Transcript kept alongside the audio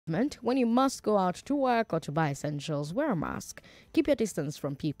government. When you must go out to work or to buy essentials, wear a mask. Keep your distance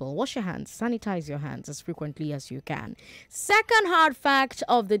from people. Wash your hands. Sanitize your hands as frequently as you can. Second hard fact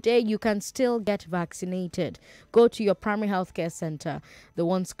of the day, you can still get vaccinated. Go to your primary healthcare center, the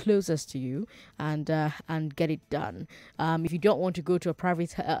ones closest to you, and get it done. If you don't want to go to a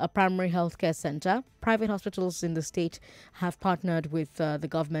primary healthcare center, private hospitals in the state have partnered with the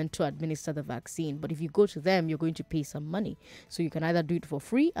government to administer the vaccine. But if you go to them, you're going to pay some money. So you can either do it for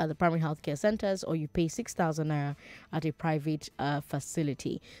free at the primary healthcare centers, or you pay 6,000 naira at a private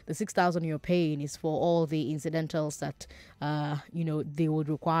facility. The 6,000 you're paying is for all the incidentals that they would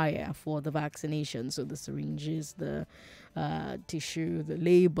require for the vaccination. So the syringes, the tissue, the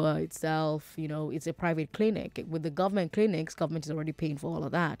labor itself. It's a private clinic. With the government clinics, government is already paying for all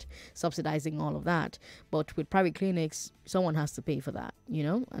of that, subsidizing all of that. But with private clinics, someone has to pay for that,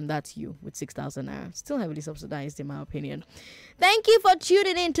 and that's you with 6,000 naira. Still heavily subsidized, in my opinion. Thank you for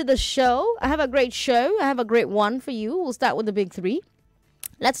tuning into the show. I have a great show. I have a great one for you. We'll start with the big three.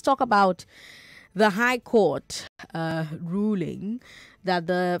 Let's talk about the High Court ruling that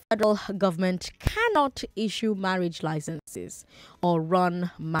the federal government cannot issue marriage licenses or run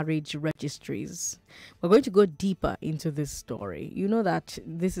marriage registries. We're going to go deeper into this story. You know that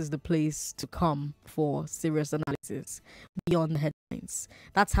this is the place to come for serious analysis beyond the headlines.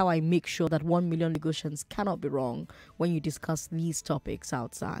 That's how I make sure that 1 million Lagosians cannot be wrong when you discuss these topics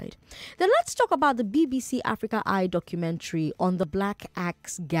outside. Then let's talk about the BBC Africa Eye documentary on the Black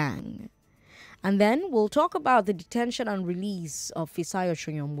Axe Gang. And then we'll talk about the detention and release of Fisayo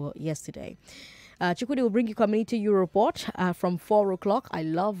Soyombo yesterday. Chukwudi will bring you Community You Report from 4 o'clock. I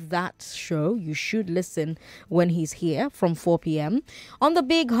love that show. You should listen when he's here from 4 p.m. On the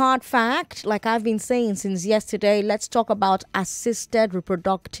big hard fact, like I've been saying since yesterday, let's talk about assisted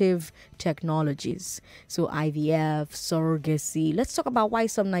reproductive technologies. So IVF, surrogacy. Let's talk about why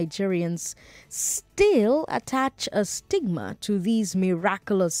some Nigerians still attach a stigma to these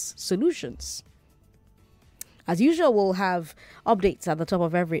miraculous solutions. As usual, we'll have updates at the top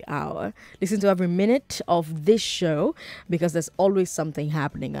of every hour. Listen to every minute of this show because there's always something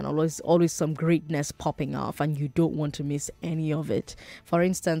happening and always some greatness popping off, and you don't want to miss any of it. For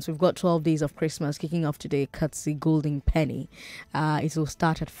instance, we've got 12 days of Christmas kicking off today, courtesy Golden Penny. It will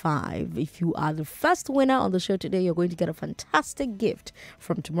start at 5. If you are the first winner on the show today, you're going to get a fantastic gift.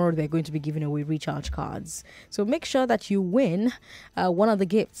 From tomorrow, they're going to be giving away recharge cards. So make sure that you win one of the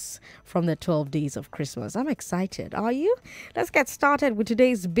gifts from the 12 days of Christmas. I'm excited. Are you? Let's get started with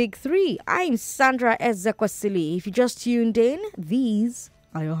today's big three. I'm Sandra Ezekwesili. If you just tuned in, these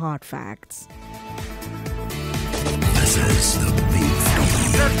are your hard facts. This is the big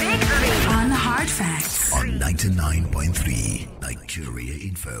three. The big three on the hard facts on 99.3 Nigeria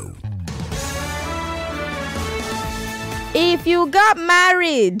Info. If you got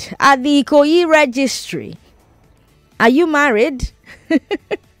married at the Ikoyi Registry, are you married?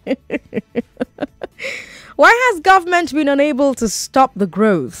 Why has government been unable to stop the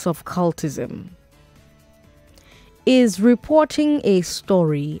growth of cultism? Is reporting a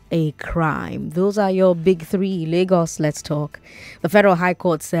story a crime? Those are your big three. Lagos, let's talk. The Federal High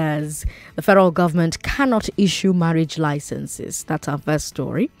Court says the federal government cannot issue marriage licenses. That's our first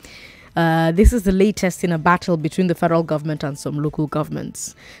story. This is the latest in a battle between the federal government and some local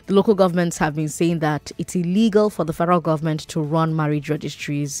governments. The local governments have been saying that it's illegal for the federal government to run marriage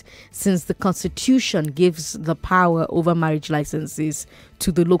registries since the Constitution gives the power over marriage licenses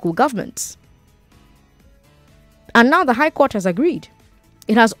to the local governments. And now the High Court has agreed.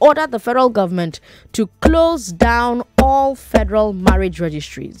 It has ordered the federal government to close down all federal marriage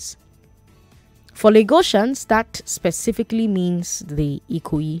registries. For Lagosians, that specifically means the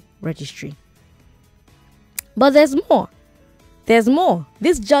Ikoyi Registry. But there's more. There's more.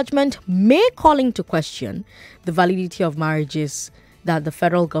 This judgment may call into question the validity of marriages that the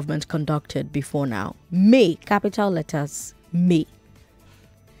federal government conducted before now. May, capital letters, may.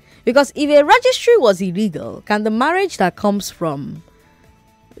 Because if a registry was illegal, can the marriage that comes from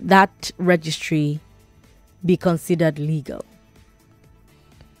that registry be considered legal?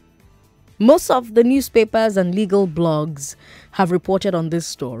 Most of the newspapers and legal blogs have reported on this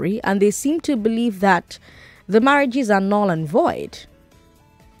story, and they seem to believe that the marriages are null and void.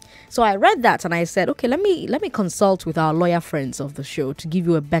 So I read that and I said, okay, let me consult with our lawyer friends of the show to give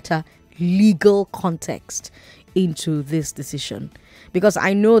you a better legal context into this decision. Because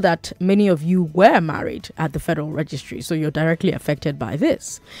I know that many of you were married at the Federal Registry, so you're directly affected by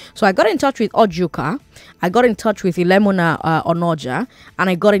this. So I got in touch with Ojuka, I got in touch with Ilemona Onoja, and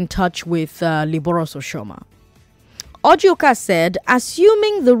I got in touch with Liboros Oshoma. Ojuka said,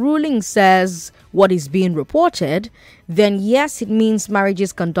 assuming the ruling says what is being reported, then yes, it means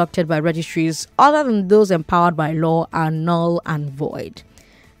marriages conducted by registries other than those empowered by law are null and void.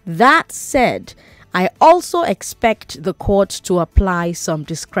 That said, I also expect the court to apply some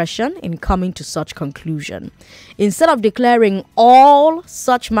discretion in coming to such conclusion. Instead of declaring all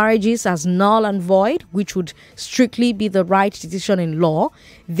such marriages as null and void, which would strictly be the right decision in law,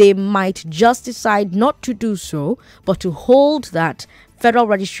 they might just decide not to do so, but to hold that federal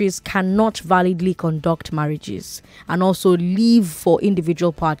registries cannot validly conduct marriages, and also leave for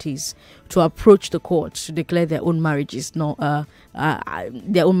individual parties to approach the court to declare their own marriages are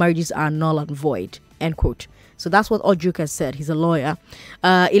null and void. End quote. So that's what Ojuka said. He's a lawyer.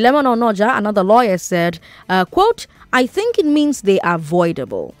 Ileman Onoja, another lawyer, said, quote, I think it means they are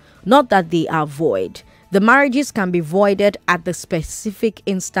voidable, not that they are void. The marriages can be voided at the specific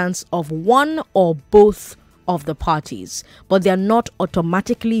instance of one or both of the parties, but they are not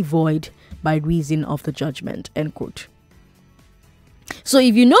automatically void by reason of the judgment. End quote. So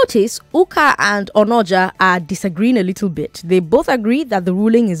if you notice, Uka and Onoja are disagreeing a little bit. They both agree that the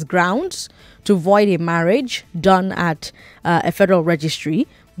ruling is grounds to void a marriage done at a federal registry,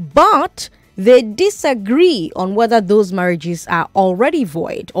 but they disagree on whether those marriages are already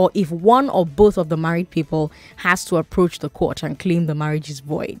void or if one or both of the married people has to approach the court and claim the marriage is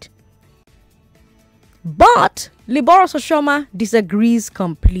void. But Liboros Oshoma disagrees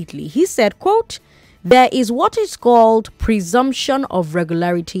completely. He said, quote, there is what is called presumption of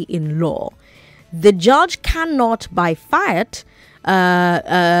regularity in law. The judge cannot, by fiat,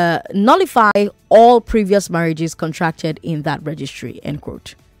 nullify all previous marriages contracted in that registry, end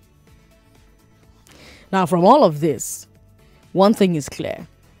quote. Now, from all of this, one thing is clear,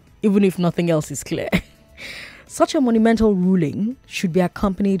 even if nothing else is clear. Such a monumental ruling should be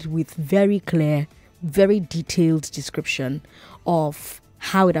accompanied with very clear, very detailed description of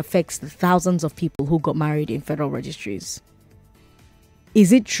how it affects the thousands of people who got married in federal registries.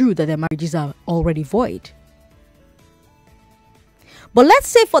 Is it true that their marriages are already void? But let's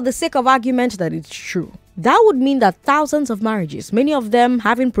say for the sake of argument that it's true. That would mean that thousands of marriages, many of them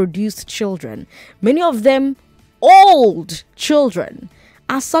having produced children, many of them old children,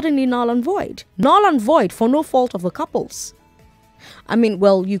 are suddenly null and void. Null and void for no fault of the couples. I mean,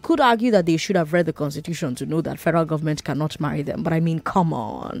 well, you could argue that they should have read the Constitution to know that federal government cannot marry them. But I mean, come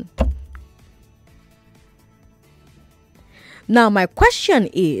on. Now, my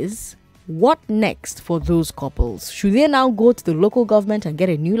question is, what next for those couples? Should they now go to the local government and get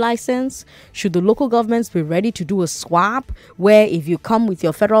a new license? Should the local governments be ready to do a swap where if you come with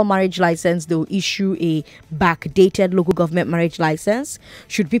your federal marriage license, they'll issue a backdated local government marriage license?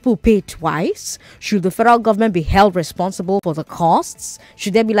 Should people pay twice? Should the federal government be held responsible for the costs?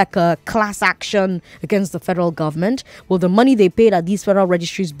 Should there be like a class action against the federal government? Will the money they paid at these federal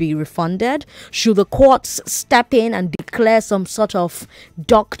registries be refunded? Should the courts step in and declare some sort of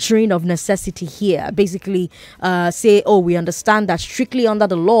doctrine of necessity here, basically say, oh, we understand that strictly under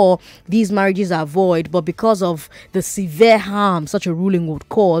the law these marriages are void, but because of the severe harm such a ruling would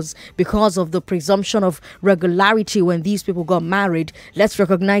cause, because of the presumption of regularity when these people got married, let's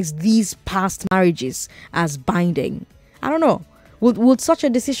recognize these past marriages as binding. I don't know, would such a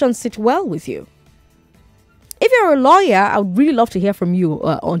decision sit well with you? If you're a lawyer, I would really love to hear from you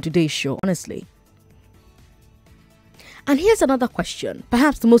on today's show, honestly. And here's another question,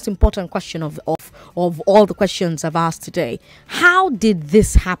 perhaps the most important question of all the questions I've asked today. How did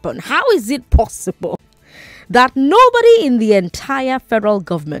this happen? How is it possible that nobody in the entire federal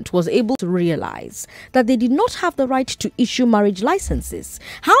government was able to realize that they did not have the right to issue marriage licenses?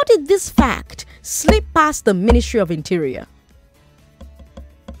 How did this fact slip past the Ministry of Interior?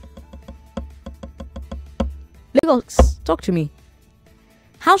 Lagos, talk to me.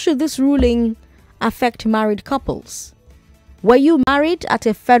 How should this ruling affect married couples? Were you married at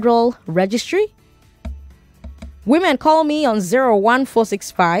a federal registry? Women, call me on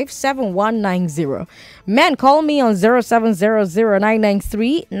 01465-7190. Men, call me on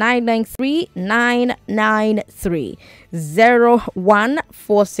 0700-993-993-993.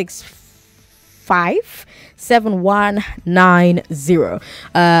 01465-7190.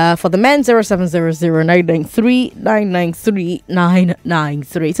 For the men,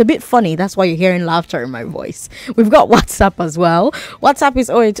 0700-993-993-993. It's a bit funny, that's why you're hearing laughter in my voice. We've got WhatsApp as well. WhatsApp is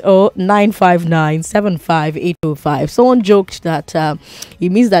 080-959-75805. Someone joked that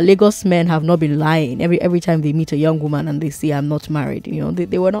it means that Lagos men have not been lying every time they meet a young woman and they say I'm not married. You know,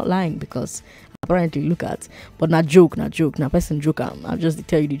 they were not lying, because apparently, look at, but not joke, person joke. I'll just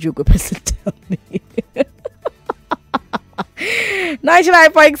tell you the joke a person tell me.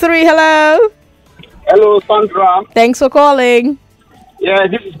 99.3, hello. Hello, Sandra. Thanks for calling. Yeah,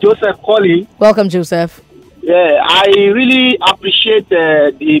 this is Joseph calling. Welcome, Joseph. Yeah, I really appreciate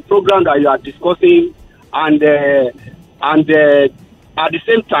the program that you are discussing, and at the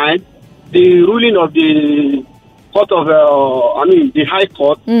same time, the ruling of the court of, the High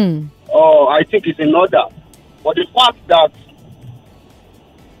Court. I think is in order. But the fact that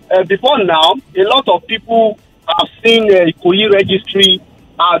before now, a lot of people have seen Ikoyi Registry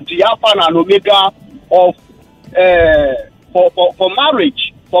as the alpha and omega of for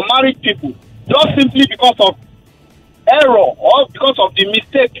married people, just simply because of error or because of the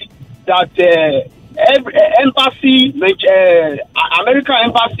mistake that every embassy, American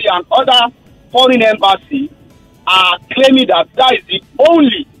embassy and other foreign embassy are claiming that is the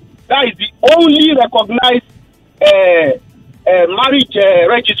only recognized marriage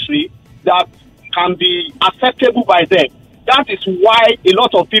registry that can be acceptable by them. That is why a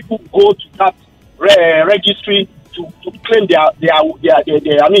lot of people go to that registry to claim to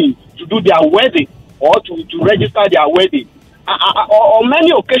do their wedding or to register their wedding. On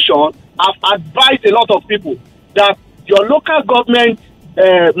many occasions, I've advised a lot of people that your local government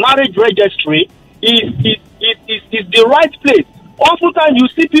marriage registry is the right place. Oftentimes you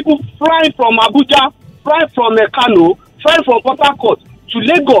see people flying from Abuja, flying from Kano, flying from Port Harcourt to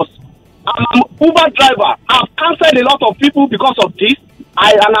Lagos. I'm an Uber driver. I've cancelled a lot of people because of this.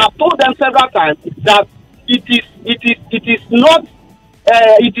 I've told them several times that it is not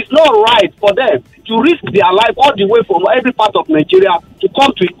right for them to risk their life all the way from every part of Nigeria to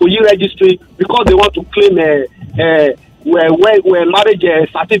come to Ikoyi Registry because they want to claim a marriage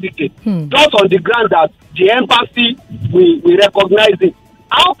certificate, just on the ground that the embassy we recognize it.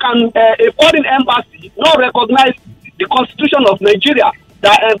 How can a foreign embassy not recognize the Constitution of Nigeria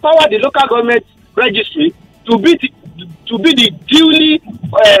that empower the local government registry to be the duly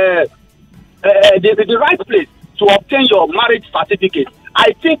the right place to obtain your marriage certificate?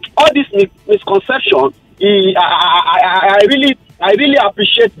 I think all this misconception, I really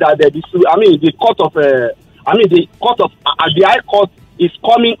appreciate that the High Court is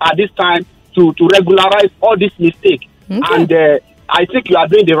coming at this time to regularize all this mistake. Okay. And I think you are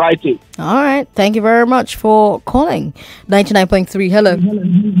doing the right thing. All right. Thank you very much for calling. 99.3. Hello.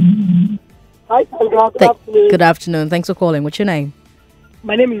 Hi, Sandra. Good afternoon. Good afternoon. Thanks for calling. What's your name?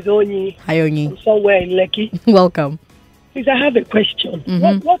 My name is Onyi. Hi, Onyi. I'm somewhere in Lekki. Welcome. Please, I have a question.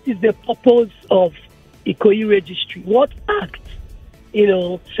 What is the purpose of Ikoyi Registry? What act,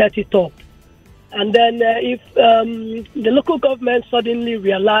 set it up? And then if the local government suddenly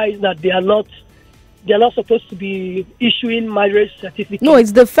realize that they are not supposed to be issuing marriage certificates. No,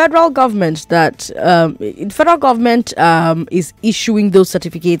 it's the federal government that is issuing those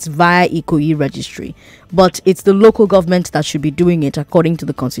certificates via Ikoyi Registry, but it's the local government that should be doing it according to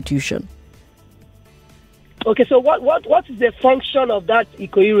the constitution. Okay, so what is the function of that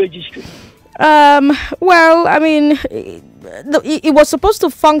Ikoyi Registry? Well, I mean, it was supposed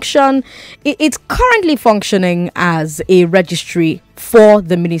to function. It's currently functioning as a registry for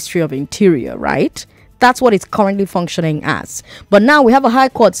the Ministry of Interior, right? That's what it's currently functioning as. But now we have a high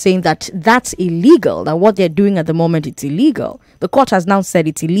court saying that that's illegal, that what they're doing at the moment, it's illegal. The court has now said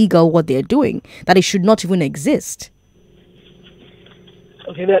it's illegal what they're doing, that it should not even exist.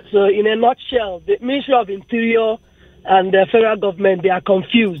 Okay, so in a nutshell, the Ministry of Interior and the federal government, they are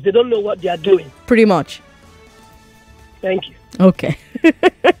confused. They don't know what they are doing. Pretty much. Thank you. Okay.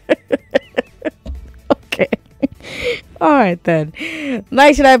 Okay. All right then.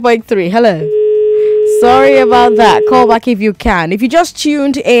 99.3. Hello. Sorry about that. Call back if you can. If you just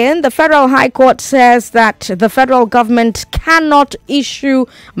tuned in, the Federal High Court says that the federal government cannot issue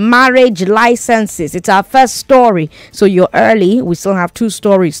marriage licenses. It's our first story, so you're early. We still have 2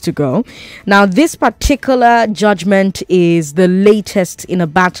 stories to go. Now, this particular judgment is the latest in a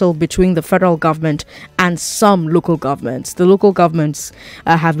battle between the federal government and some local governments. The local governments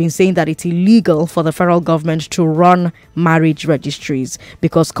have been saying that it's illegal for the federal government to run marriage registries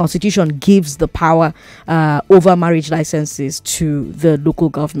because Constitution gives the power over marriage licenses to the local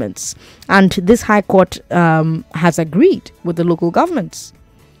governments. And this High Court has agreed with the local governments.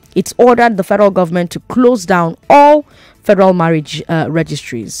 It's ordered the federal government to close down all federal marriage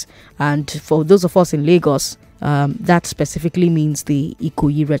registries. And for those of us in Lagos, that specifically means the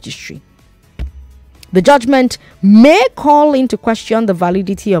Ikoyi Registry. The judgment may call into question the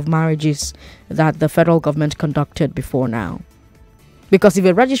validity of marriages that the federal government conducted before now. Because if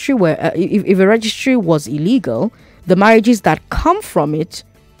a registry was illegal, the marriages that come from it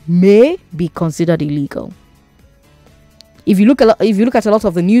may be considered illegal. If you look at a lot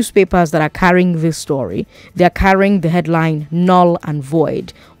of the newspapers that are carrying this story, they are carrying the headline "null and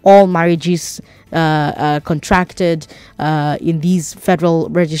void." All marriages contracted in these federal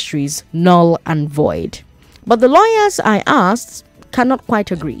registries, null and void. But the lawyers I asked cannot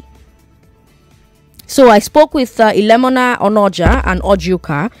quite agree. So I spoke with Ilemona Onoja and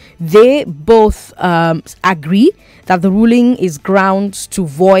Ojuka. They both agree that the ruling is grounds to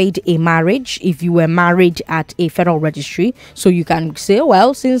void a marriage if you were married at a federal registry. So you can say,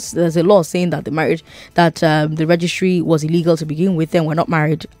 well, since there's a law saying that the registry was illegal to begin with, then we're not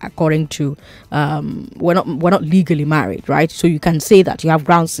married according to we're not legally married, right? So you can say that, you have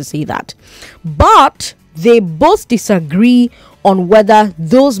grounds to say that. But they both disagree on whether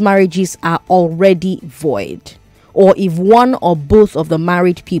those marriages are already void, or if one or both of the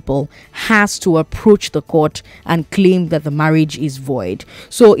married people has to approach the court and claim that the marriage is void.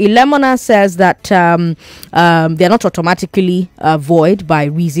 So Ilemona says that they're not automatically void by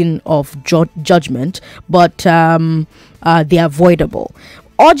reason of judgment, but they are voidable.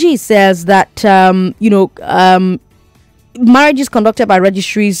 Oji says that marriages conducted by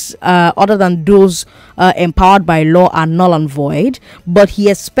registries other than those empowered by law are null and void, but he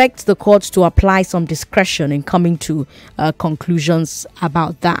expects the courts to apply some discretion in coming to conclusions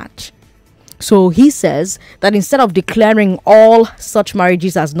about that. So he says that instead of declaring all such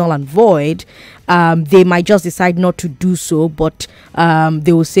marriages as null and void, they might just decide not to do so, but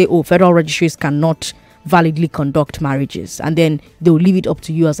they will say, federal registries cannot validly conduct marriages, and then they will leave it up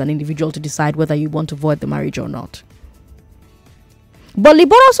to you as an individual to decide whether you want to void the marriage or not. But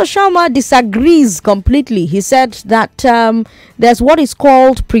Liboro Soshama disagrees completely. He said that there's what is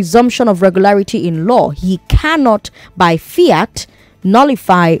called presumption of regularity in law. He cannot, by fiat,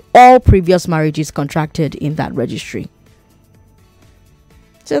 nullify all previous marriages contracted in that registry.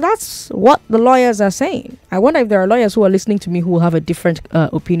 So that's what the lawyers are saying. I wonder if there are lawyers who are listening to me who will have a different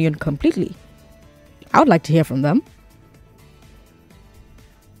opinion completely. I would like to hear from them.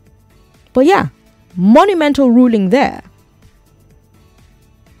 But yeah, monumental ruling there.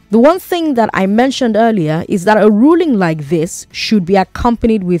 The one thing that I mentioned earlier is that a ruling like this should be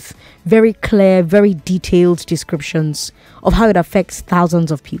accompanied with very clear, very detailed descriptions of how it affects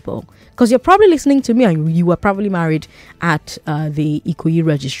thousands of people. Because you're probably listening to me and you were probably married at the Ikoyi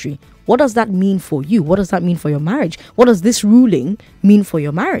Registry. What does that mean for you? What does that mean for your marriage? What does this ruling mean for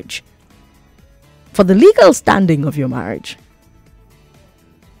your marriage? For the legal standing of your marriage?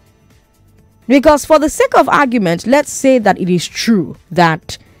 Because for the sake of argument, let's say that it is true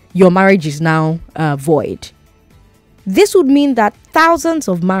that your marriage is now void. This would mean that thousands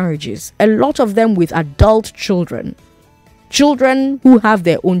of marriages, a lot of them with adult children who have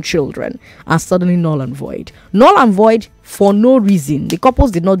their own children, are suddenly null and void. Null and void for no reason. The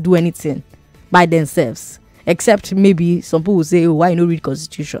couples did not do anything by themselves, except maybe some people will say, why you no read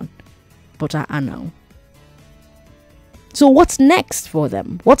Constitution? But I know. So what's next for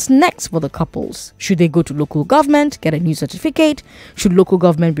them? What's next for the couples? Should they go to local government, get a new certificate? Should local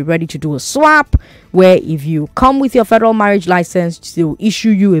government be ready to do a swap, where if you come with your federal marriage license, they'll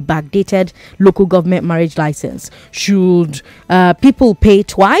issue you a backdated local government marriage license? Should people pay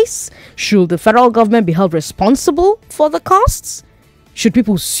twice? Should the federal government be held responsible for the costs? Should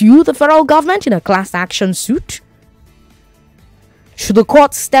people sue the federal government in a class action suit? Should the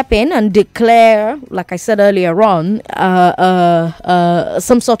court step in and declare, like I said earlier on,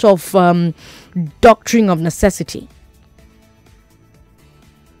 some sort of doctrine of necessity?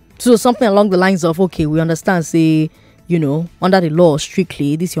 So something along the lines of, okay, we understand, say, under the law,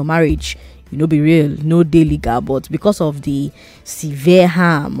 strictly, this your marriage, be real, no day legal, but because of the severe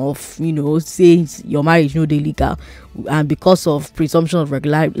harm of, saying your marriage no day legal, and because of presumption of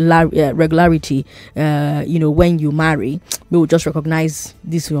regularity, when you marry, we will just recognize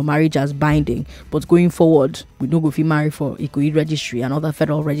this your marriage as binding. But going forward, we don't go if you marry for Ikoyi Registry and other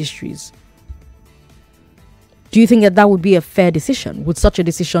federal registries. Do you think that would be a fair decision? Would such a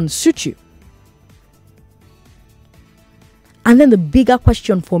decision suit you? And then the bigger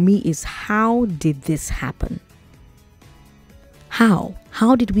question for me is, how did this happen? How?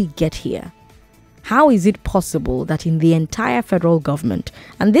 How did we get here? How is it possible that in the entire federal government,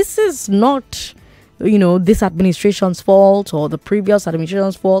 and this is not, this administration's fault or the previous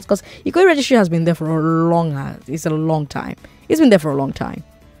administration's fault, because Ikoyi Registry has been there for a long time. It's been there for a long time.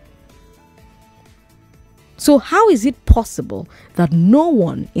 So how is it possible that no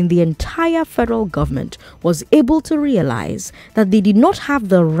one in the entire federal government was able to realize that they did not have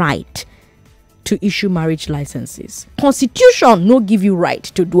the right to issue marriage licenses? Constitution no give you right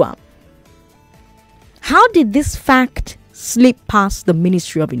to do them. How did this fact slip past the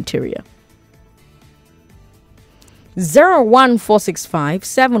Ministry of Interior? 01465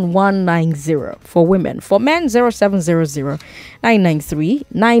 7190 for women. For men, 0700 993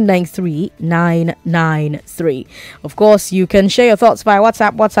 993 993. Of course, you can share your thoughts via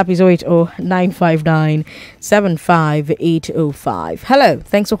WhatsApp. WhatsApp is 080 959 75805. Hello,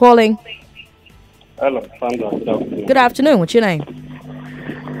 thanks for calling. Hello, Sandra. Good afternoon. Good afternoon. What's your name?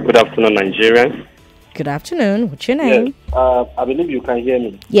 Good afternoon, Nigeria. Good afternoon. What's your name? Yes, I believe you can hear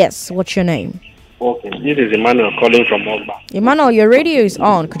me. Yes, what's your name? Okay, this is Emmanuel calling from Ogba. Emmanuel, your radio is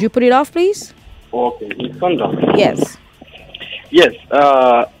on. Could you put it off, please? Okay, it's Sandra. Yes. Yes,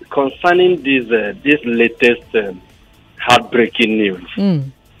 concerning this latest heartbreaking news,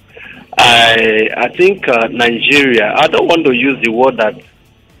 I think Nigeria, I don't want to use the word that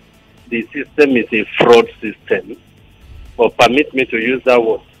the system is a fraud system, but permit me to use that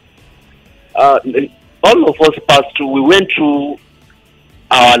word. All of us passed through, we went through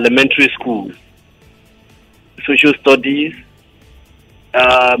our elementary schools, social studies,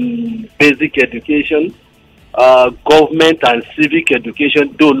 basic education, government and civic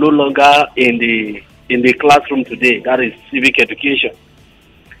education, though no longer in the classroom today. That is civic education.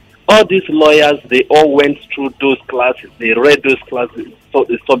 All these lawyers, they all went through those classes. They read those classes, so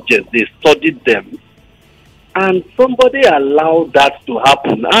the subjects, they studied them. And somebody allowed that to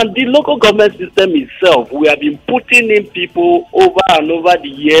happen. And the local government system itself, we have been putting in people over and over the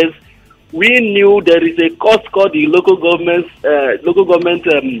years. We knew there is a course called the local government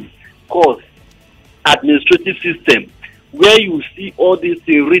course, administrative system, where you see all these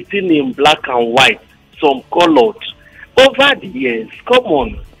things written in black and white, some colored. Over the years, come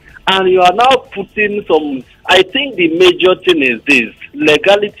on. And you are now putting some, I think the major thing is this: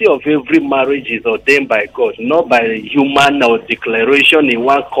 legality of every marriage is ordained by God, not by human or declaration in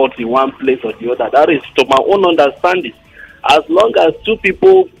one court, in one place or the other. That is to my own understanding. As long as two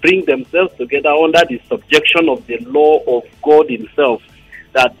people bring themselves together under the subjection of the law of God himself,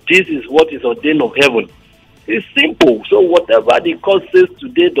 that this is what is ordained of heaven. It's simple. So whatever the court says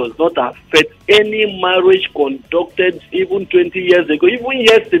today does not affect any marriage conducted even 20 years ago, even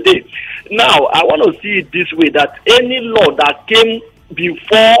yesterday. Now, I want to see it this way, that any law that came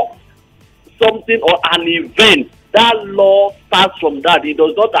before something or an event, that law starts from that. It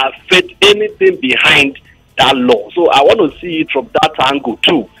does not affect anything behind that law. So I want to see it from that angle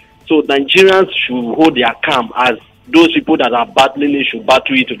too. So Nigerians should hold their calm, as those people that are battling it should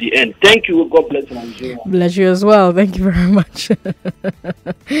battle it to the end. Thank you. God bless Nigeria. Bless you as well. Thank you very much.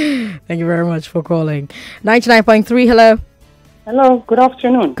 Thank you very much for calling. 99.3, hello. Hello, good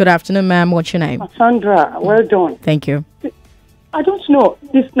afternoon. Good afternoon, ma'am. What's your name? Sandra, well done. Thank you. I don't know,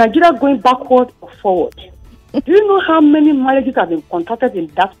 is Nigeria going backward or forward? Do you know how many marriages have been contracted in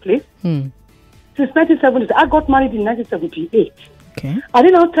that place? Since 1970s, I got married in 1978. Okay. Are they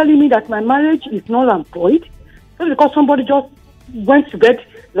now telling me that my marriage is null and void? Just because somebody just went to bed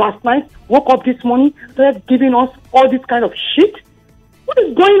last night, woke up this morning, started giving us all this kind of shit? What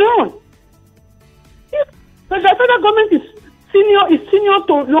is going on? If the federal government is senior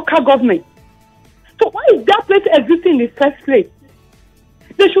to local government, so why is that place existing in the first place?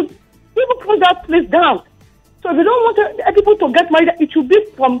 They should even close that place down. So if they don't want people to get married, it should be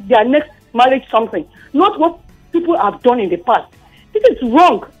from their next marriage something, not what people have done in the past. This is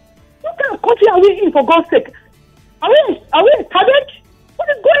wrong. What kind of country are we in, for God's sake? Are we a cabbage? What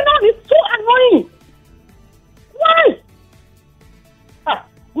is going on? It's so annoying. Why?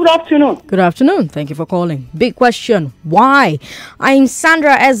 Good afternoon. Good afternoon. Thank you for calling. Big question. Why? I'm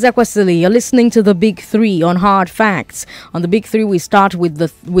Sandra Ezekwesili. You're listening to The Big Three on Hard Facts. On The Big Three, we start with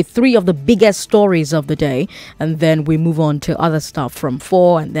three of the biggest stories of the day, and then we move on to other stuff from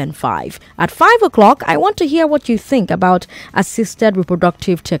 4 and then 5. At 5 o'clock, I want to hear what you think about assisted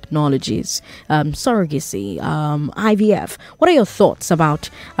reproductive technologies, surrogacy, IVF. What are your thoughts about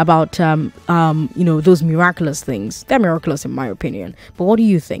those miraculous things? They're miraculous in my opinion. But what do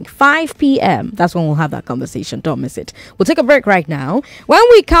you think? 5 p.m. That's when we'll have that conversation. Don't miss it. We'll take a break right now. When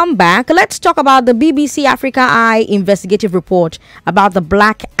we come back, let's talk about the BBC Africa Eye investigative report about the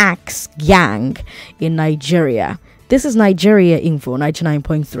Black Axe Gang in Nigeria. This is Nigeria Info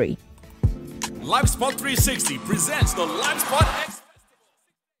 99.3. LiveSpot 360 presents the LiveSpot X.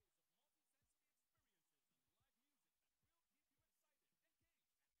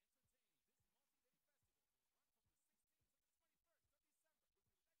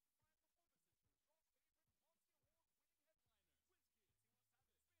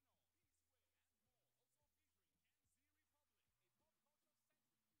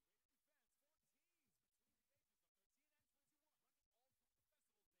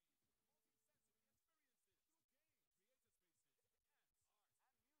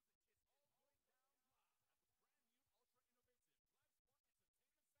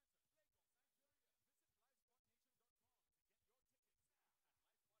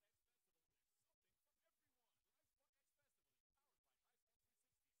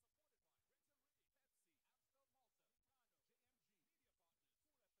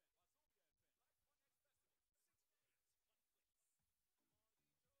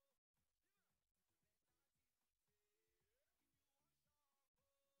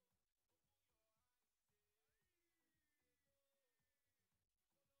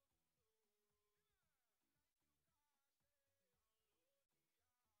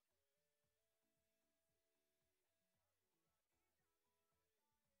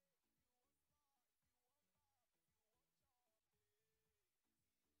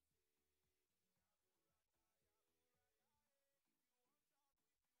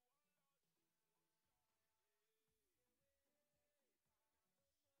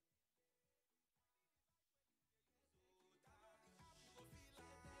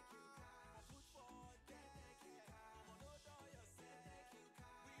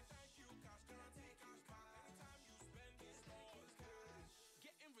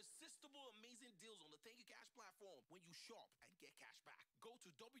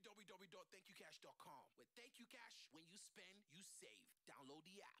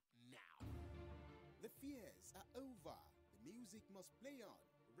 fears are over. The music must play on.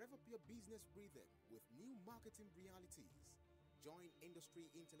 Rev up your business rhythm with new marketing realities. Join industry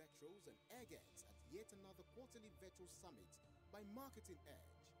intellectuals and eggheads at yet another quarterly virtual summit by Marketing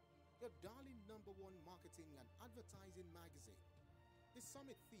Edge, your darling #1 marketing and advertising magazine. The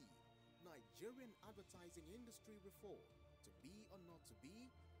summit theme, Nigerian advertising industry reform, to be or not to be,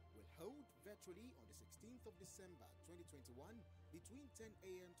 will hold virtually on the 16th of December 2021 between 10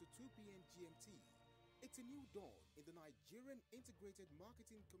 a.m. to 2 p.m. GMT. It's a new dawn in the Nigerian integrated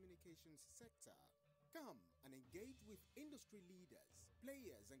marketing communications sector. Come and engage with industry leaders,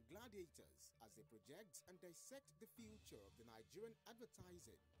 players and gladiators as they project and dissect the future of the Nigerian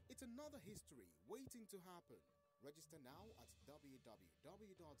advertising. It's another history waiting to happen. Register now at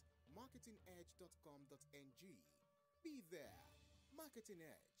www.marketingedge.com.ng. Be there. Marketing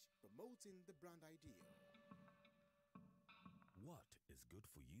Edge, promoting the brand ideal. What is good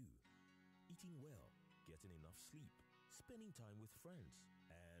for you? Eating well, getting enough sleep, spending time with friends,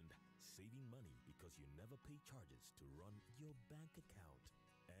 and saving money because you never pay charges to run your bank account,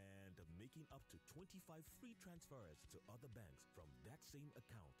 and making up to 25 free transfers to other banks from that same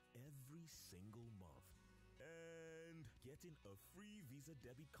account every single month, and getting a free Visa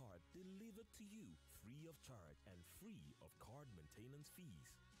debit card delivered to you free of charge and free of card maintenance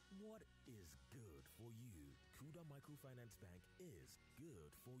fees. What is good for you? Kuda Microfinance Bank is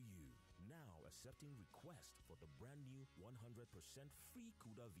good for you. Now accepting requests for the brand new 100% free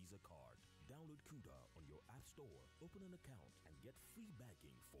Kuda Visa card. Download Kuda on your app store, open an account, and get free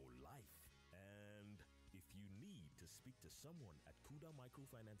banking for life. And if you need to speak to someone at Kuda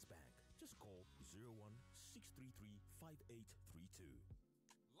Microfinance Bank, just call 01-633-5832.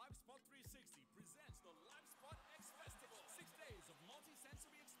 LiveSpot 360 presents the LiveSpot X Festival. 6 days of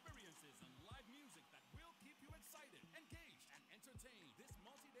multi-sensory experiences and live music that will keep you excited, engaged, and entertained. This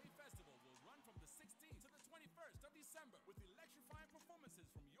multi-day festival will run from the 16th to the 21st of December with electrifying performances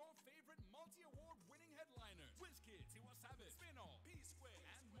from your favorite multi-award winning headliners: WizKid, Tiwa Savage, Spinall, P-Square,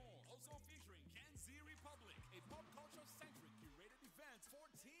 and more. Also featuring Gen Z Republic, a pop culture-centric curated event for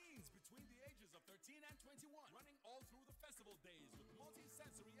teens between the ages of 13 and 21, running all through the festival days with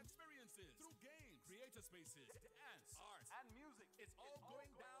multi-sensory experiences through games, creator spaces, dance, art, and music. It's all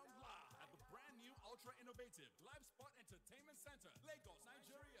going down live at the brand new ultra innovative LiveSpot Entertainment Center, Lagos,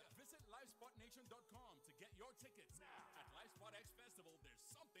 Nigeria. Visit livespotnation.com to get your tickets now. At LiveSpot X Festival, there's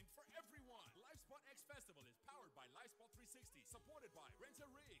something for everyone. LiveSpot X Festival is powered by LiveSpot 360, supported by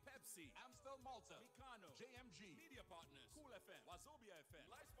Rent-A-Rig, Pepsi, Amstel Malta, Mikano, JMG, Media Partners, Cool FM, Wazobia FM.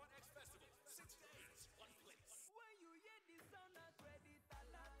 LiveSpot X Festival, 6 days, one place. When you hear the sound of credit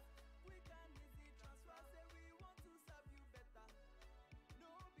alert, quick and easy transfer, say we want to serve you better.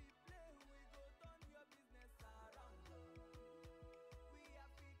 No be play, we go turn your business around. We are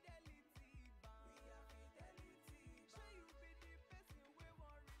Fidelity Bank. We are Fidelity Bank. Sure you be the person we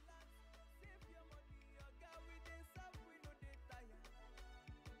want relax. Save your money, your girl, we dey serve, we no dey tire.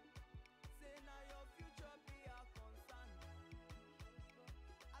 Say now your future be our concern.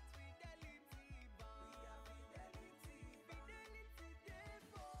 At Fidelity Bank. We are Fidelity Bank. Fidelity dey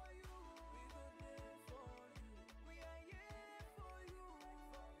for you. We go dey for you. We are here for you.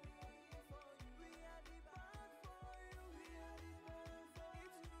 For me, for you. We are the bank for you. We are the bank for you.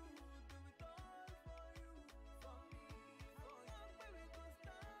 It's you, do it all for you. For me, for you. We go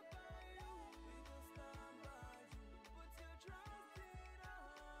stand by you. We go stand by you. Put your trust in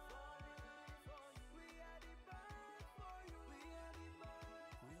us. For me, for you. We are the bank for you. We are the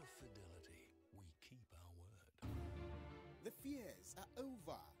bank. Real fidelity. We keep our word. The fears are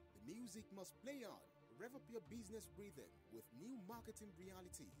over. The music must play on. Rev up your business rhythm with new marketing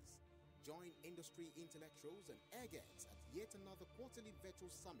realities. Join industry intellectuals and eggheads at yet another quarterly virtual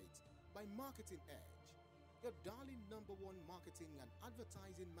summit by Marketing Edge, your darling #1 marketing and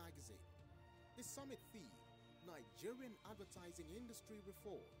advertising magazine. The summit theme, Nigerian advertising industry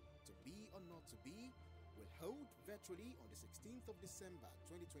reform, to be or not to be, will hold virtually on the 16th of December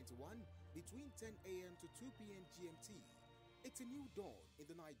 2021 between 10 a.m. to 2 p.m. GMT. It's a new dawn in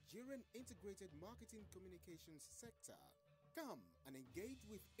the Nigerian integrated marketing communications sector. Come and engage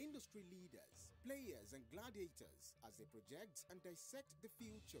with industry leaders, players and gladiators as they project and dissect the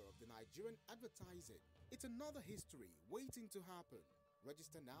future of the Nigerian advertising. It's another history waiting to happen.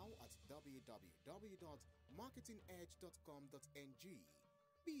 Register now at www.marketingedge.com.ng.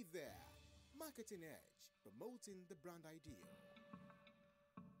 Be there. Marketing Edge, promoting the brand ideal.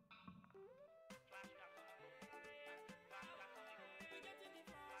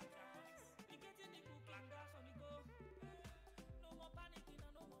 No more panicking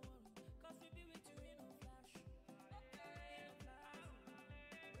and no more worry, 'cause we be with you in a flash. In a flash.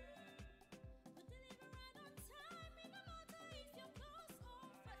 We deliver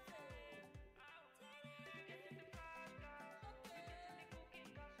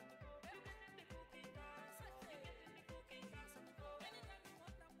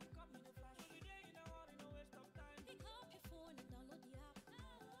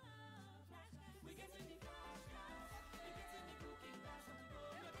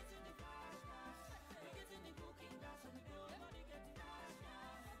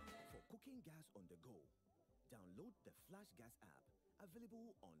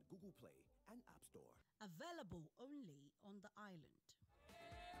Google Play and App Store. Available only on the island.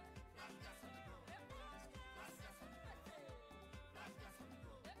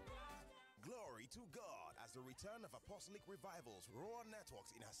 Glory to God as the return of Apostolic Revivals Roar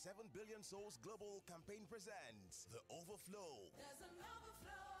Networks in her 7 Billion Souls Global campaign presents The Overflow. There's an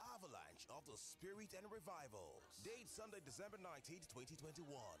overflow. Avalanche of the Spirit and Revivals. Date Sunday, December 19th, 2021.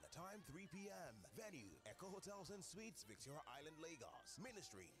 Time 3 p.m. Venue Echo Hotels and Suites, Victoria Island, Lagos.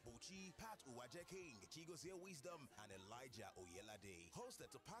 Ministry Buchi, Pat Uwaje King, Chigozie Wisdom, and Elijah Oyelade. Hosted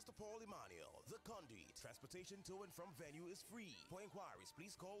to Pastor Paul Emmanuel. The Conduit. Transportation to and from venue is free. For inquiries,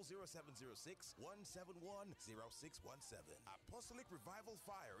 please call 0706 171 0617. Apostolic Revival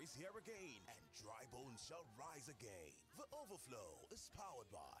Fire is here again, and dry bones shall rise again. The Overflow is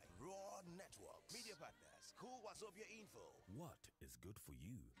powered by Raw Networks. Media partners, Cool Wasobia Info. What is good for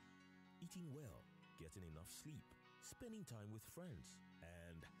you? Eating well, getting enough sleep, spending time with friends,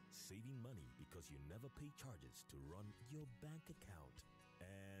 and saving money because you never pay charges to run your bank account.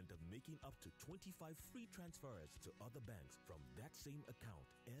 And making up to 25 free transfers to other banks from that same account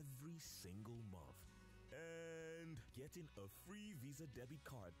every single month. And getting a free Visa debit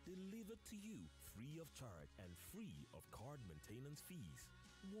card delivered to you free of charge and free of card maintenance fees.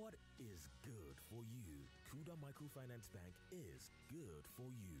 What is good for you? Kuda Microfinance Bank is good for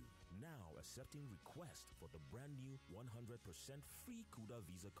you. Now accepting requests for the brand new 100% free Kuda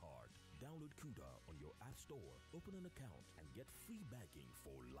Visa card. Download Kuda on your app store, open an account, and get free banking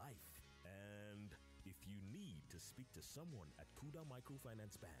for life. And if you need to speak to someone at Kuda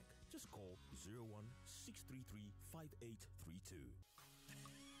Microfinance Bank, just call 01-633-5832.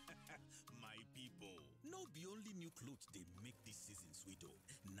 My people, no be only new clothes they make this season sweet oh.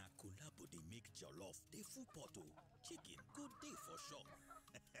 Na collabo they make jollof, they full pot oh. Chicken, good day for sure.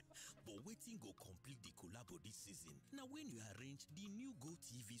 But waiting go complete the collabo this season. Now when you arrange the new Go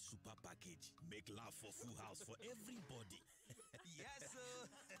TV Super Package, make laugh for full house for everybody. Yes,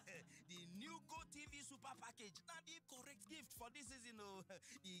 the new Go TV Super Package. Now the correct gift for this season.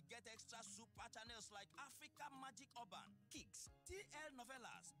 You get extra super channels like Africa Magic Urban, Kicks, TL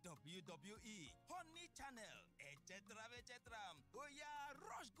Novelas, WWE, Honey Channel, etc. etc. Oh yeah,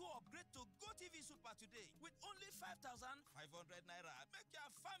 rush go upgrade to Go TV Super today with only 5,500 naira. Make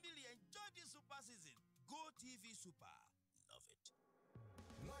your family enjoy this super season. Go TV Super. Love it.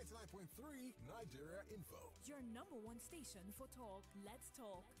 99.3 Nigeria Info. Your number one station for talk. Let's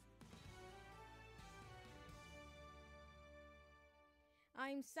talk.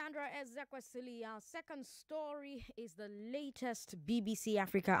 I'm Sandra Ezekwesili. Our second story is the latest BBC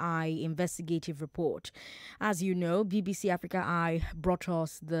Africa Eye investigative report. As you know, BBC Africa Eye brought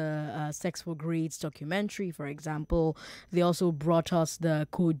us the Sex for Grades documentary, for example. They also brought us the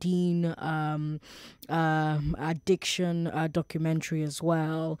codeine addiction documentary as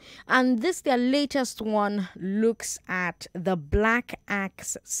well. And this, their latest one, looks at the Black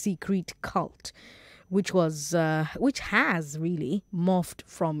Axe secret cult, which has really morphed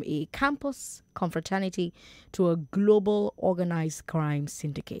from a campus confraternity to a global organized crime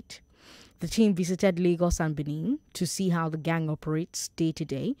syndicate. The team visited Lagos and Benin to see how the gang operates day to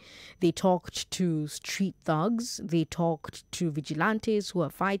day. They talked to street thugs. They talked to vigilantes who are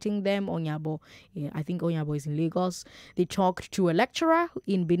fighting them. Onyabo, I think Onyabo is in Lagos. They talked to a lecturer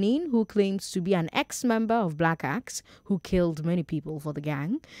in Benin who claims to be an ex-member of Black Axe who killed many people for the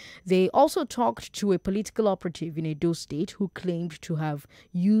gang. They also talked to a political operative in Edo State who claimed to have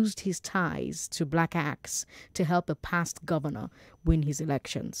used his ties to Black Axe to help a past governor win his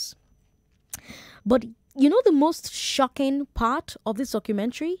elections. But you know the most shocking part of this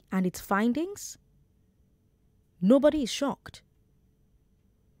documentary and its findings? Nobody is shocked.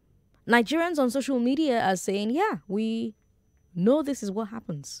 Nigerians on social media are saying, yeah, we know this is what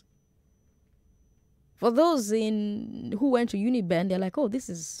happens. For those who went to Uniben, they're like, oh, this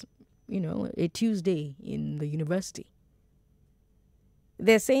is, a Tuesday in the university.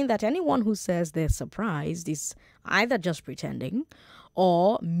 They're saying that anyone who says they're surprised is either just pretending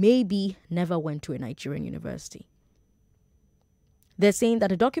or maybe never went to a Nigerian university. They're saying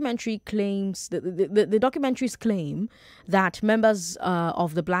that the documentaries claim that members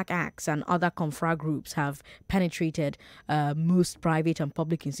of the Black Axe and other confra groups have penetrated most private and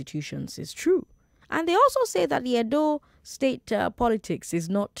public institutions is true. And they also say that the Edo state politics is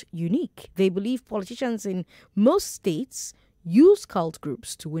not unique. They believe politicians in most states use cult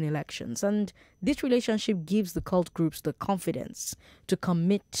groups to win elections, and this relationship gives the cult groups the confidence to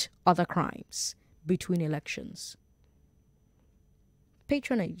commit other crimes between elections.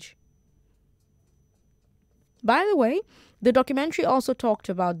 Patronage. By the way, the documentary also talked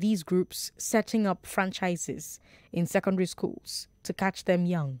about these groups setting up franchises in secondary schools to catch them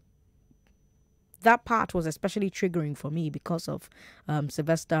young. That part was especially triggering for me because of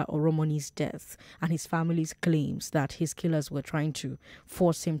Sylvester Oromoni's death and his family's claims that his killers were trying to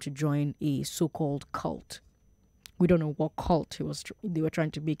force him to join a so-called cult. We don't know what cult they were trying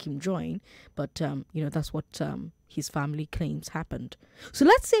to make him join, but that's what his family claims happened. So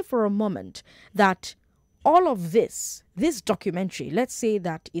let's say for a moment that all of this documentary, let's say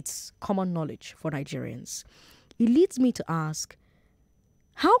that it's common knowledge for Nigerians. It leads me to ask,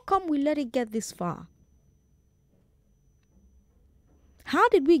 how come we let it get this far? How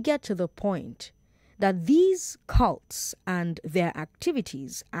did we get to the point that these cults and their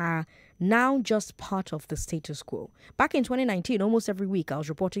activities are now just part of the status quo? Back in 2019, almost every week I was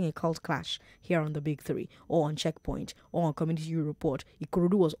reporting a cult clash here on the Big Three, or on Checkpoint, or on Community Report.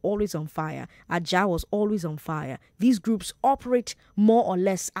 Ikorodu was always on fire. Ajah was always on fire. These groups operate more or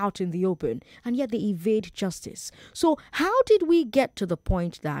less out in the open, and yet they evade justice. So how did we get to the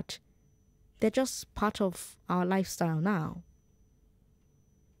point that they're just part of our lifestyle now?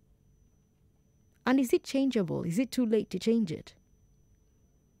 And is it changeable? Is it too late to change it?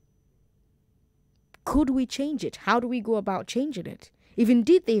 Could we change it? How do we go about changing it? If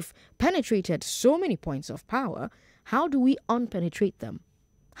indeed they've penetrated so many points of power, how do we unpenetrate them?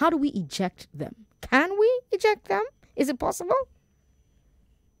 How do we eject them? Can we eject them? Is it possible?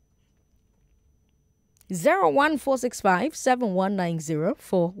 01465-7190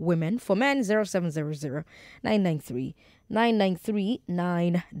 for women. For men, 0700-993-993. 993.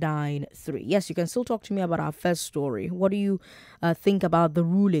 Yes, you can still talk to me about our first story. What do you think about the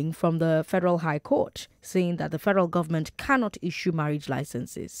ruling from the Federal High Court saying that the federal government cannot issue marriage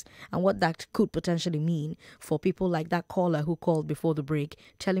licenses, and what that could potentially mean for people like that caller who called before the break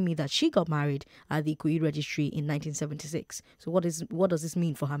telling me that she got married at the Ikoyi Registry in 1976. So what does this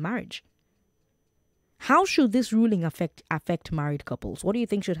mean for her marriage? How should this ruling affect married couples? What do you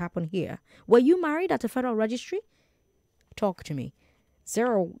think should happen here? Were you married at a federal registry? Talk to me.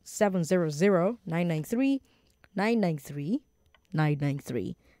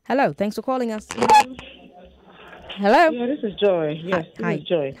 0700-993-993. Hello, thanks for calling us. Hello? Yeah, this is Joy. Yes, Hi. This is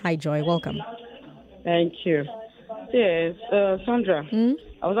Joy. Hi, Joy. Welcome. Thank you. Yes, Sandra,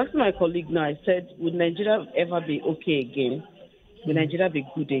 I was asking my colleague now, I said, would Nigeria ever be okay again? Will Nigeria be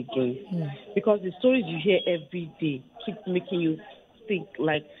good again? Because the stories you hear every day keep making you think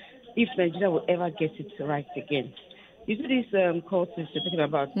like if Nigeria will ever get it right again. You see these courses you're talking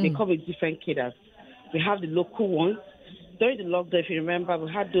about, they come with different cadres. We have the local ones. During the lockdown, if you remember,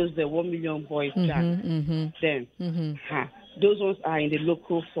 we had those 1 million boys then. Those ones are in the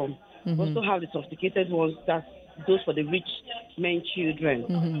local form. We also have the sophisticated ones, that's those for the rich men children.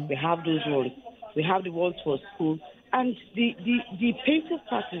 We have those ones. We have the ones for school. And the painful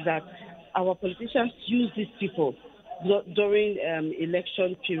part is that our politicians use these people during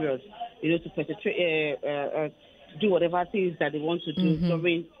election periods, to perpetrate, do whatever things that they want to do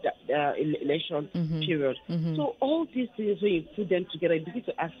during the election period. So all these things, when you put them together, you begin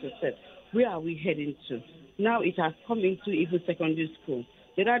to ask yourself, where are we heading to? Now it has come into even secondary school.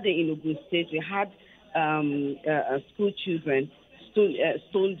 The other day in Ogun State, we had school children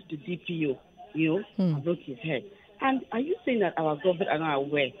stoned the DPO, and broke his head. And are you saying that our government are not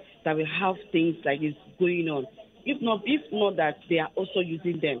aware that we have things like this going on? If not that they are also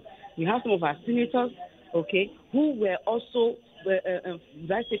using them. We have some of our senators, who were also,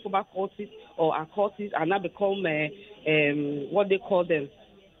 let's say, former cultists or are cultists and now become what they call them.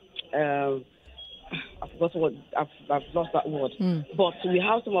 I forgot what, I've lost that word. But we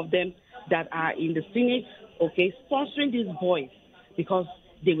have some of them that are in the Senate, sponsoring these boys because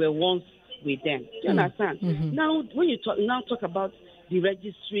they were once with them. Do you understand? Now, when you talk about the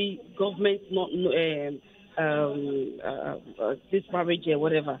registry, government, not this marriage or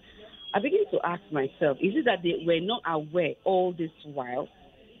whatever, I begin to ask myself, is it that they were not aware all this while?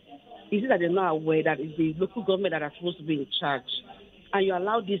 Is it that they're not aware that it's the local government that are supposed to be in charge? And you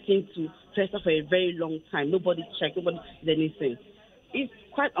allow this thing to fester for a very long time. Nobody checked, nobody did anything. It's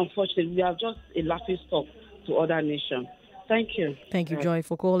quite unfortunate. We are just a laughing stock to other nations. Thank you. Thank you, Joy,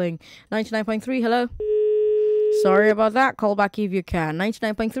 for calling. 99.3, hello. Sorry about that. Call back if you can.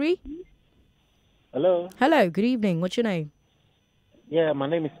 99.3? Hello. Hello, good evening. What's your name? Yeah, my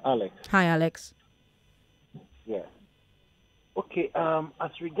name is Alex. Hi, Alex. Yeah. Okay,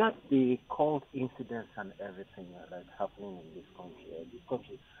 as regards the cult incidents and everything that's happening in this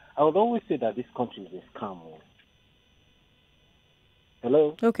country, I would always say that this country is a scam.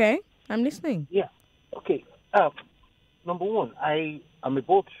 Hello? Okay, I'm listening. Yeah. Okay. Number one, I am a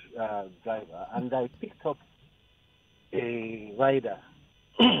boat driver, and I picked up a rider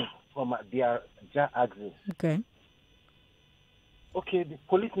from their axis. Okay. Okay, the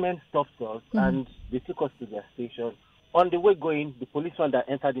policemen stopped us and they took us to their station. On the way going, the policeman that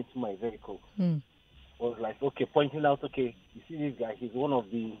entered into my vehicle was like, okay, pointing out, okay, you see this guy, he's one of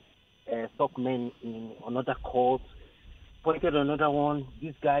the top men in another court. Pointed another one,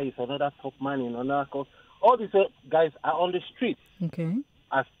 this guy is another top man in another court. All these guys are on the street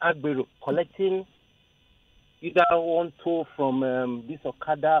as Agbero, collecting either one toll from this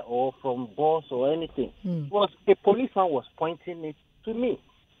Okada or from boss or anything. Was a policeman was pointing it to me.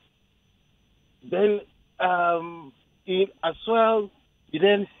 Then as well, you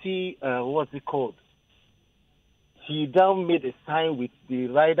then see what's it called? He then made a sign with the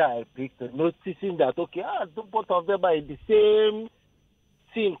rider I picked, noticing that okay, both of them are in the same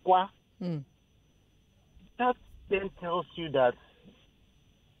scene. That then tells you that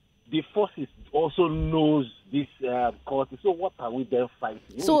the forces also knows this cause. So what are we then fighting?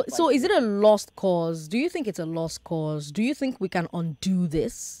 So is it a lost cause? Do you think it's a lost cause? Do you think we can undo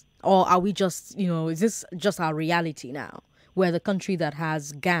this? Or are we just, is this just our reality now? We're the country that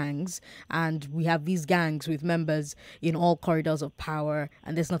has gangs, and we have these gangs with members in all corridors of power,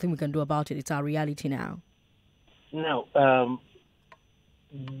 and there's nothing we can do about it. It's our reality now. No,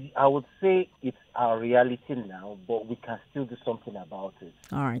 I would say it's our reality now, but we can still do something about it.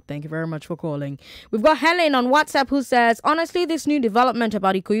 All right. Thank you very much for calling. We've got Helen on WhatsApp who says, honestly, this new development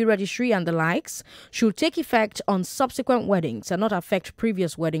about Ikoyi Registry and the likes should take effect on subsequent weddings and not affect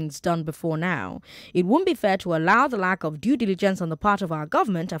previous weddings done before now. It wouldn't be fair to allow the lack of due diligence on the part of our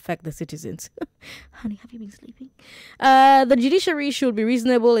government affect the citizens. Honey, have you been sleeping? The judiciary should be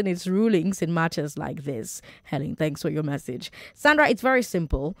reasonable in its rulings in matters like this. Helen, thanks for your message. Sandra, it's very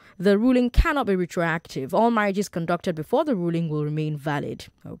simple. The ruling cannot be retroactive. All marriages conducted before the ruling will remain valid.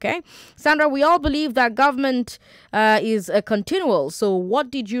 Okay? Sandra, we all believe that government is a continual. So what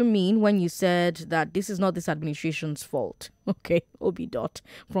did you mean when you said that this is not this administration's fault? Okay, Obi Dot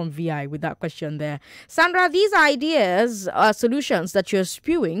from VI with that question there. Sandra, these ideas, solutions that you're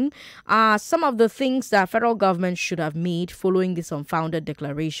spewing are some of the things that federal government should have made following this unfounded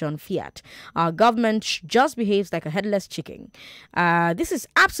declaration fiat. Our government just behaves like a headless chicken. This is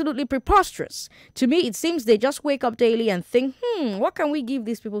absolutely preposterous. To me, it seems they just wake up daily and think, what can we give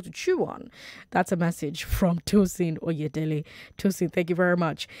these people to chew on? That's a message from Tosin Oyedele. Tosin, thank you very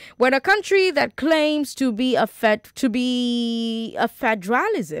much. We're a country that claims to be a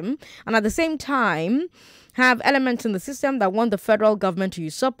federalism and at the same time have elements in the system that want the federal government to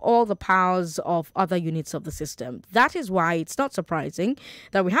usurp all the powers of other units of the system. That is why it's not surprising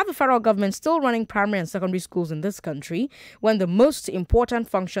that we have the federal government still running primary and secondary schools in this country when the most important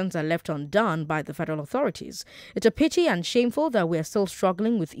functions are left undone by the federal authorities. It's a pity and shameful that we are still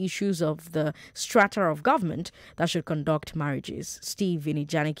struggling with issues of the strata of government that should conduct marriages. Steve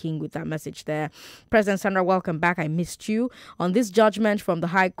Vinijani King with that message there. President Sandra, welcome back. I missed you. On this judgment from the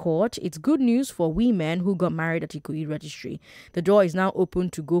High Court, it's good news for we men who got married at Ikoyi Registry. The door is now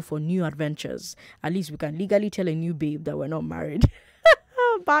open to go for new adventures. At least we can legally tell a new babe that we're not married.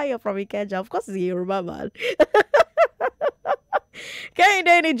 Bayo from Ikeja. Of course, it's a Yoruba man.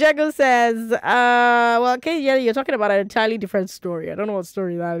 Kehinde Jago says, well, Kehinde, you're talking about an entirely different story. I don't know what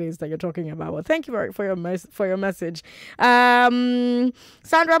story that is that you're talking about. Well, thank you for your message.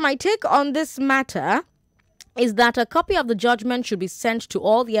 Sandra, my take on this matter is that a copy of the judgment should be sent to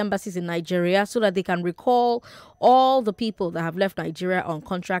all the embassies in Nigeria so that they can recall all the people that have left Nigeria on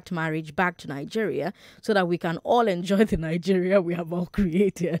contract marriage back to Nigeria so that we can all enjoy the Nigeria we have all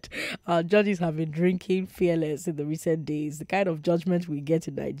created. Our judges have been drinking fearless in the recent days. The kind of judgment we get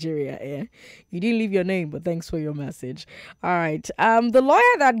in Nigeria, eh? You didn't leave your name, but thanks for your message. All right. The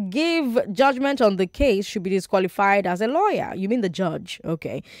lawyer that gave judgment on the case should be disqualified as a lawyer. You mean the judge?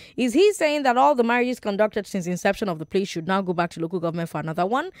 Okay. Is he saying that all the marriages conducted since inception of the place should now go back to local government for another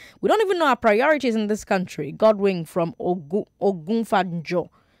one? We don't even know our priorities in this country. Godwin from Ogunfanjo.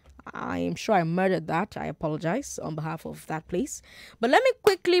 I am sure I murdered that. I apologize on behalf of that place. But let me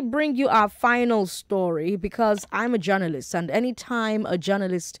quickly bring you our final story because I'm a journalist, and anytime a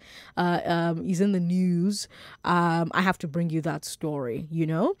journalist is in the news, I have to bring you that story, you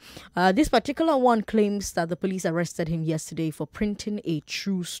know. This particular one claims that the police arrested him yesterday for printing a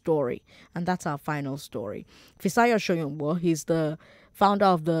true story, and that's our final story. Fisayo Soyombo, he's the founder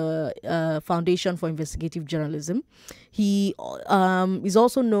of the Foundation for Investigative Journalism. He is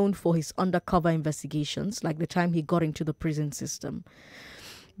also known for his undercover investigations, like the time he got into the prison system.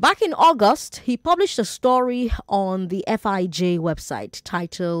 Back in August, he published a story on the FIJ website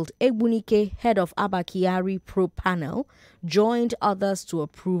titled Egbunike, head of Abba Kyari Pro Panel, joined others to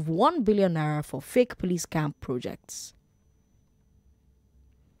approve 1 billion naira for fake police camp projects.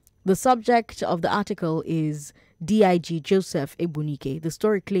 The subject of the article is DIG Joseph Ebunike. The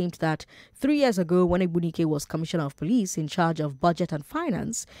story claimed that 3 years ago, when Ebunike was Commissioner of Police in charge of budget and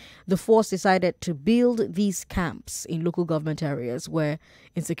finance, the force decided to build these camps in local government areas where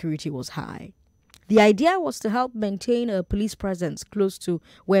insecurity was high. The idea was to help maintain a police presence close to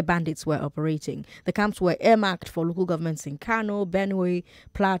where bandits were operating. The camps were earmarked for local governments in Kano, Benue,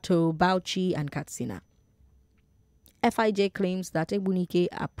 Plateau, Bauchi, and Katsina. FIJ claims that Ebunike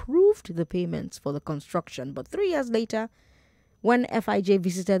approved the payments for the construction, but 3 years later, when FIJ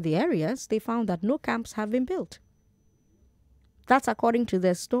visited the areas, they found that no camps have been built. That's according to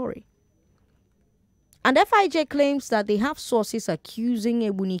their story. And FIJ claims that they have sources accusing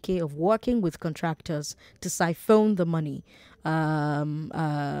Ebunike of working with contractors to siphon the money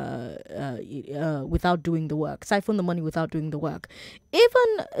without doing the work. Siphon the money without doing the work.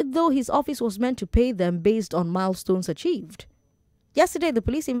 Even though his office was meant to pay them based on milestones achieved. Yesterday, the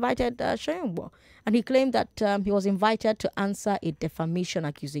police invited Soyombo, and he claimed that he was invited to answer a defamation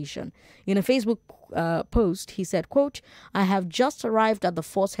accusation. In a Facebook post, he said, quote, "I have just arrived at the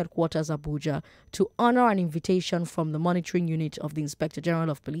force headquarters, Abuja, to honor an invitation from the monitoring unit of the Inspector General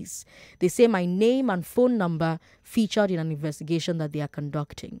of Police. They say my name and phone number featured in an investigation that they are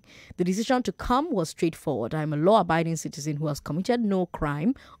conducting. The decision to come was straightforward. I am a law-abiding citizen who has committed no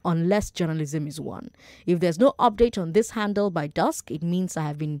crime unless journalism is one. If there's no update on this handle by dusk, it means I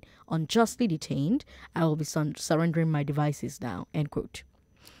have been unjustly detained. I will be surrendering my devices now," end quote.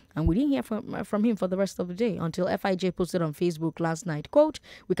 And we didn't hear from him for the rest of the day until FIJ posted on Facebook last night, quote,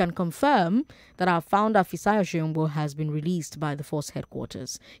 "We can confirm that our founder Fisayo Soyombo has been released by the force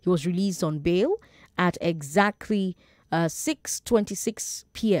headquarters. He was released on bail at exactly 6:26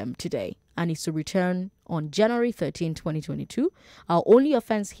 p.m. today and is to return on January 13, 2022. Our only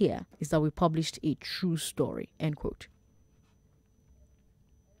offense here is that we published a true story," end quote.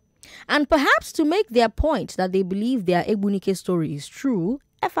 And perhaps to make their point that they believe their Ebunike story is true,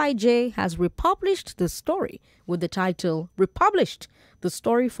 FIJ has republished the story with the title, "Republished, the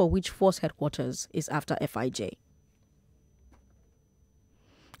story for which force headquarters is after FIJ."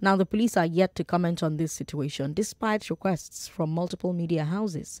 Now, the police are yet to comment on this situation, despite requests from multiple media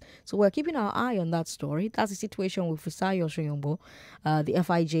houses. So we're keeping our eye on that story. That's the situation with Fisayo Soyombo, the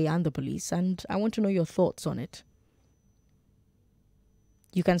FIJ and the police, and I want to know your thoughts on it.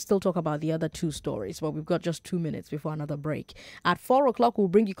 You can still talk about the other two stories, but we've got just 2 minutes before another break. At 4 o'clock, we'll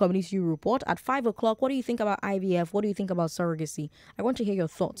bring you Community Report. At 5 o'clock, what do you think about IVF? What do you think about surrogacy? I want to hear your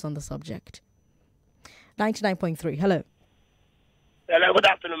thoughts on the subject. 99.3, hello. Hello, good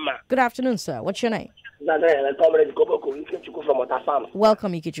afternoon, ma. Good afternoon, sir. What's your name?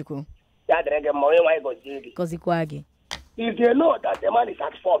 Welcome, Ikichuku. Kozikwagi. If they know that the man is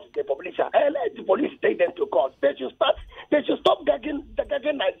at fault, the publisher, let the police take them to court. They should stop gagging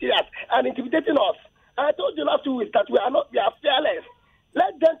Nigerians and intimidating us. I told you last 2 weeks that we are fearless.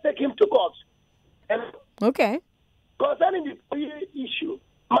 Let them take him to court. And okay. Concerning the issue,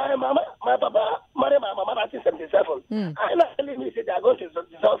 my papa married my mama in 1977. And telling me they are going to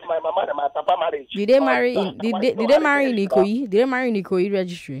dissolve my mama and my papa marriage. Did they marry in Ikoyi? Did they marry in Ikoyi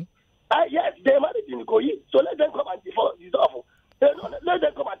Registry? Yes, they married in Ikoyi. So let them come and dissolve. Let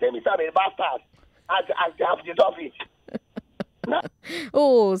them come and tell me I'm a bastard as they have dissolved it.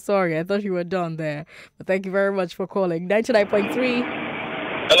 Oh, sorry. I thought you were done there. But thank you very much for calling. 99.3.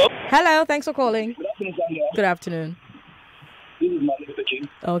 Hello. Hello. Thanks for calling. Good afternoon, Sandra. Good afternoon. This is Malik speaking.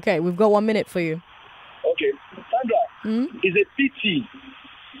 Okay, we've got 1 minute for you. Okay. Sandra, it's a pity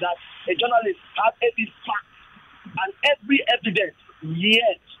that a journalist has every fact and every evidence,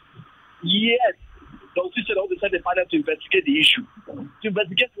 yet the official also sent a panel to investigate the issue, to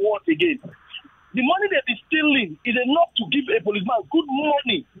investigate once again. The money they've been stealing is enough to give a policeman good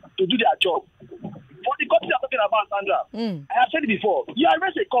money to do their job. For the cultist I'm talking about, Sandra, I have said it before, you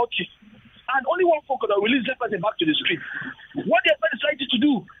arrest a cultist and only one focus will release that person back to the street. What they expect the society to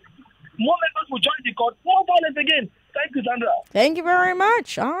do, more members will join the court, more violence again. Thank you, Sandra. Thank you very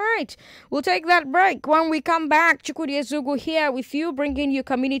much. All right. We'll take that break. When we come back, Chukwudi Ezugu here with you, bringing you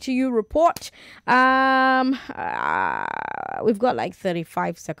Community U Report. We've got like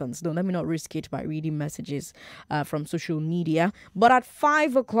 35 seconds. No, let me not risk it by reading messages from social media. But at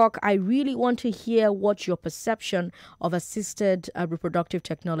 5 o'clock, I really want to hear what your perception of assisted reproductive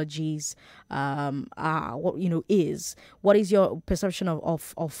technologies is. What is your perception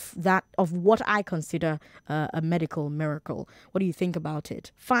of that, of what I consider a medical miracle? What do you think about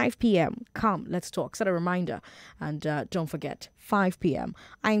it? 5 p.m. Come, let's talk. Set a reminder. And don't forget, 5 p.m.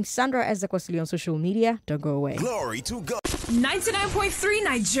 I'm Sandra Ezekwesili on social media. Don't go away. Glory to God. 99.3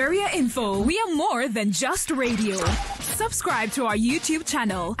 Nigeria Info. We are more than just radio. Subscribe to our YouTube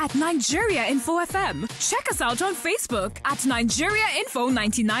channel at Nigeria Info FM. Check us out on Facebook at Nigeria Info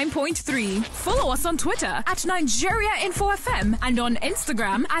 99.3. Follow us on Twitter at Nigeria Info FM and on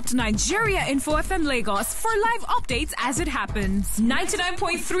Instagram at Nigeria Info FM Lagos for live updates as it happens.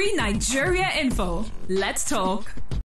 99.3 Nigeria Info. Let's talk.